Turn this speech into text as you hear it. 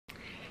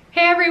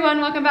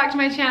everyone, welcome back to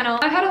my channel.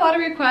 I've had a lot of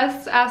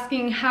requests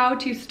asking how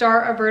to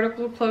start a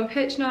vertical clove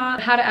hitch knot,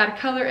 how to add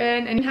color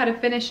in, and how to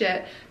finish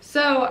it.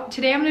 So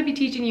today I'm going to be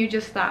teaching you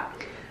just that.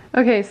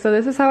 Okay, so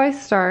this is how I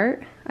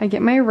start. I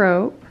get my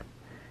rope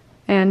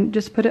and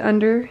just put it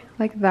under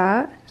like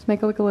that. Just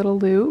make it like a little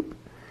loop.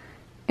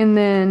 And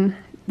then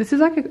this is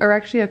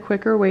actually a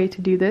quicker way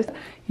to do this.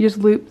 You just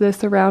loop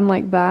this around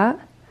like that,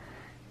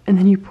 and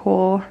then you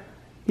pull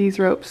these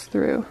ropes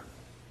through.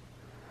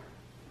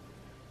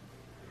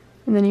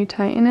 And then you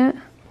tighten it,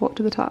 pull it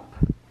to the top.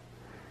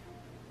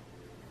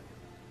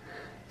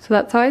 So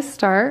that's how I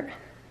start.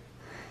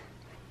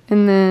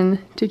 And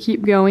then to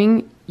keep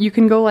going, you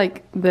can go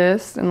like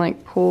this and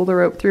like pull the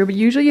rope through, but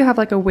usually you have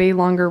like a way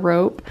longer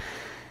rope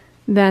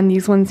than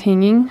these ones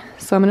hanging.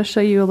 So I'm going to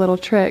show you a little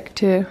trick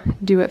to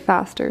do it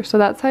faster. So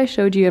that's how I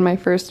showed you in my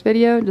first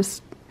video,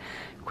 just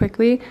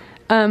quickly.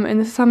 And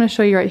this is how I'm going to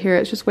show you right here.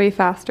 It's just way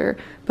faster.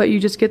 But you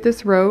just get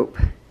this rope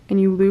and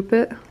you loop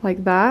it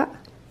like that.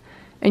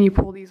 And you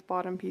pull these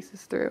bottom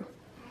pieces through.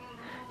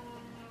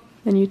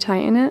 Then you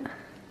tighten it,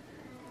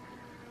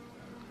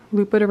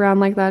 loop it around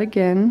like that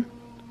again,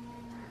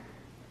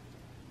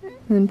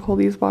 and then pull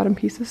these bottom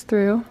pieces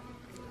through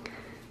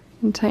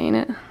and tighten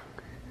it.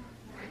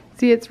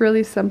 See, it's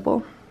really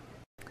simple.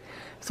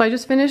 So I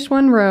just finished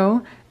one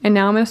row, and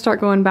now I'm going to start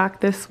going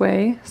back this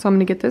way. So I'm going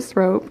to get this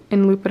rope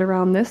and loop it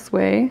around this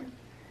way,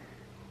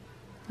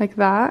 like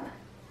that,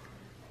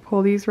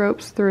 pull these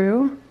ropes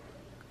through,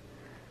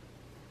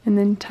 and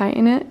then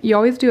tighten it. You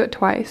always do it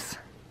twice.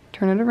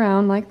 Turn it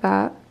around like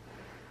that.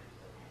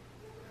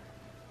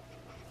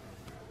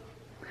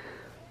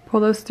 Pull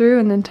those through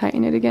and then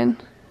tighten it again.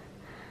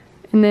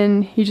 And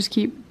then you just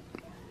keep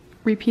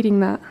repeating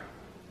that.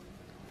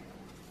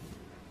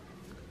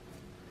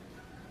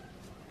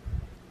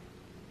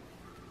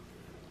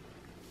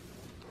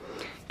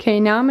 Okay,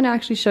 now I'm going to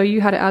actually show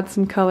you how to add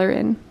some color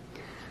in.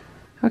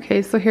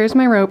 Okay, so here's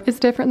my rope. It's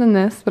different than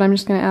this, but I'm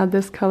just going to add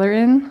this color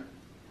in.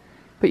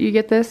 But you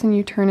get this and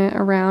you turn it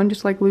around,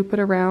 just like loop it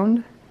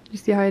around. You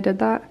see how I did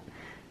that?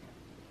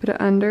 Put it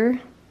under,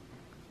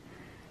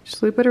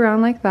 just loop it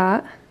around like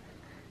that,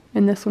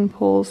 and this one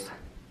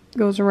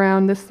goes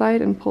around this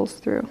side and pulls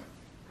through.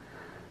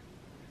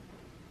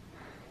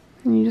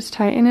 And you just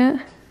tighten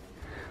it,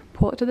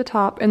 pull it to the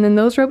top, and then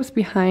those ropes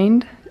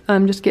behind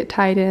just get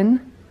tied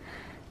in.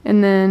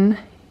 And then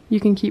you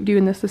can keep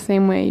doing this the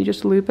same way. You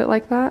just loop it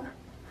like that,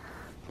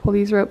 pull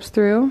these ropes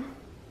through.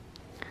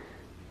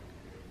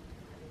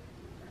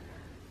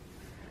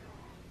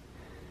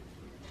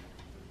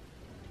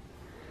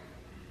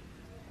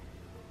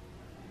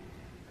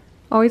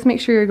 Always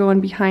make sure you're going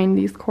behind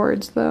these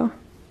cords though.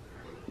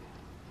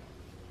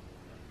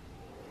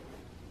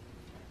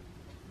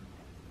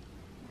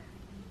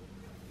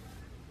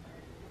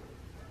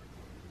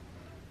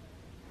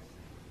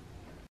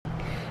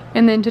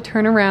 And then to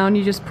turn around,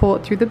 you just pull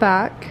it through the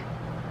back,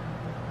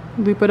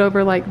 loop it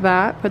over like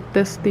that, put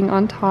this thing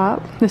on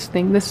top, this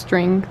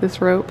string, this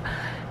rope,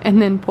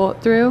 and then pull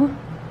it through,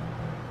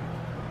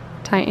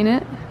 tighten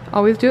it.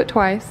 Always do it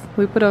twice,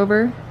 loop it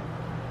over,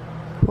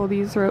 pull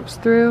these ropes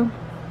through,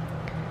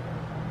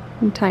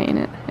 and tighten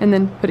it, and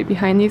then put it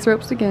behind these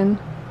ropes again,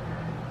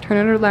 turn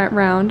it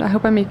around. I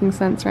hope I'm making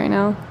sense right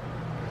now.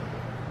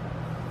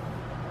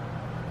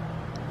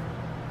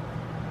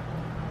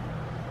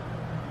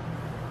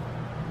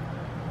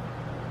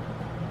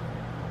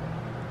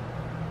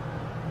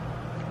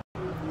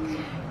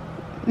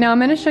 Now I'm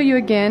going to show you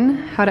again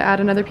how to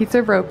add another piece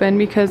of rope in,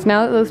 because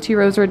now that those 2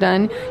 rows are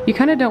done, you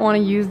kind of don't want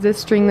to use this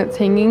string that's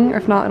hanging, or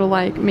if not, it'll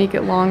like make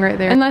it long right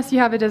there, unless you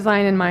have a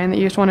design in mind that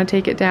you just want to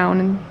take it down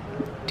and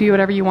do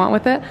whatever you want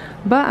with it.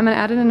 But I'm going to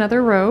add in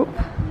another rope,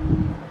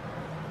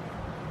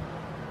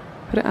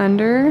 put it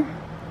under,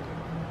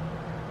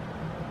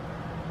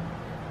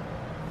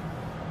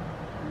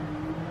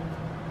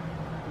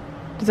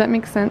 does that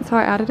make sense how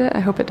I added it? I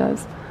hope it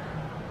does.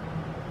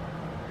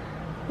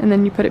 And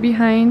then you put it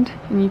behind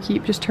and you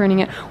keep just turning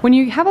it. When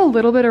you have a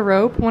little bit of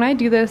rope, when I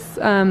do this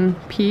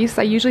piece,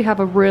 I usually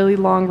have a really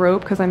long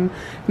rope because I'm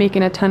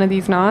making a ton of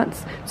these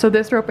knots. So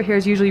this rope right here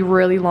is usually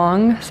really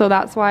long, so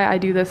that's why I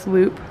do this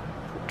loop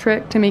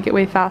trick to make it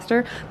way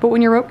faster. But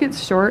when your rope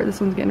gets short,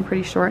 this one's getting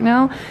pretty short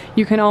now,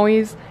 you can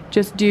always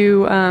just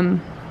do,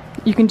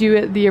 you can do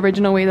it the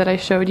original way that I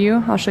showed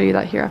you. I'll show you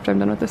that here after I'm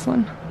done with this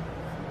one.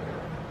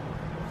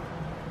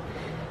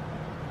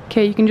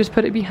 Okay, you can just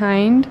put it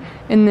behind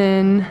and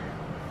then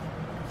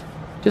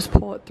just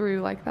pull it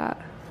through like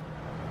that.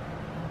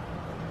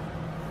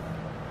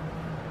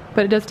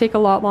 But it does take a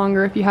lot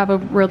longer if you have a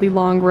really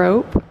long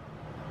rope.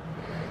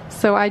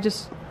 So I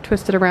just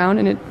twist it around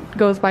and it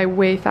goes by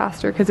way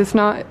faster because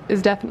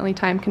it's definitely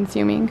time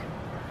consuming.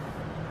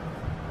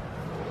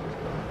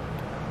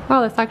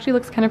 Wow, this actually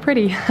looks kind of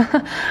pretty.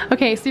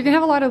 Okay, so you can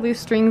have a lot of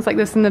loose strings like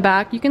this in the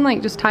back. You can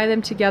like just tie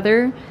them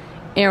together,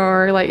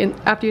 or like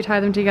after you tie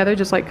them together,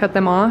 just like cut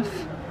them off,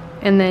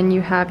 and then you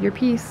have your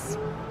piece.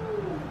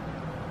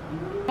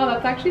 Oh,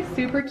 that's actually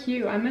super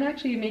cute. I'm gonna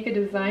actually make a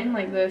design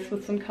like this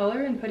with some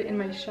color and put it in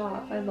my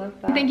shop. I love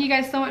that. Thank you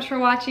guys so much for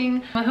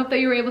watching. I hope that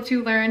you were able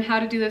to learn how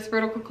to do this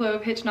vertical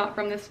clove hitch knot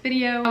from this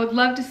video. I would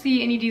love to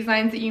see any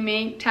designs that you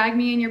make. Tag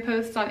me in your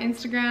posts on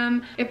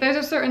Instagram. If there's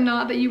a certain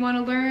knot that you want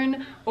to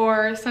learn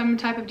or some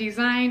type of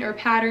design or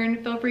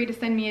pattern, feel free to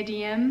send me a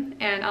DM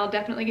and I'll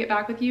definitely get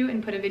back with you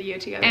and put a video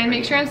together. And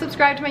make sure and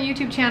subscribe to my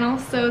YouTube channel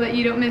so that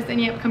you don't miss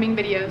any upcoming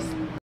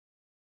videos.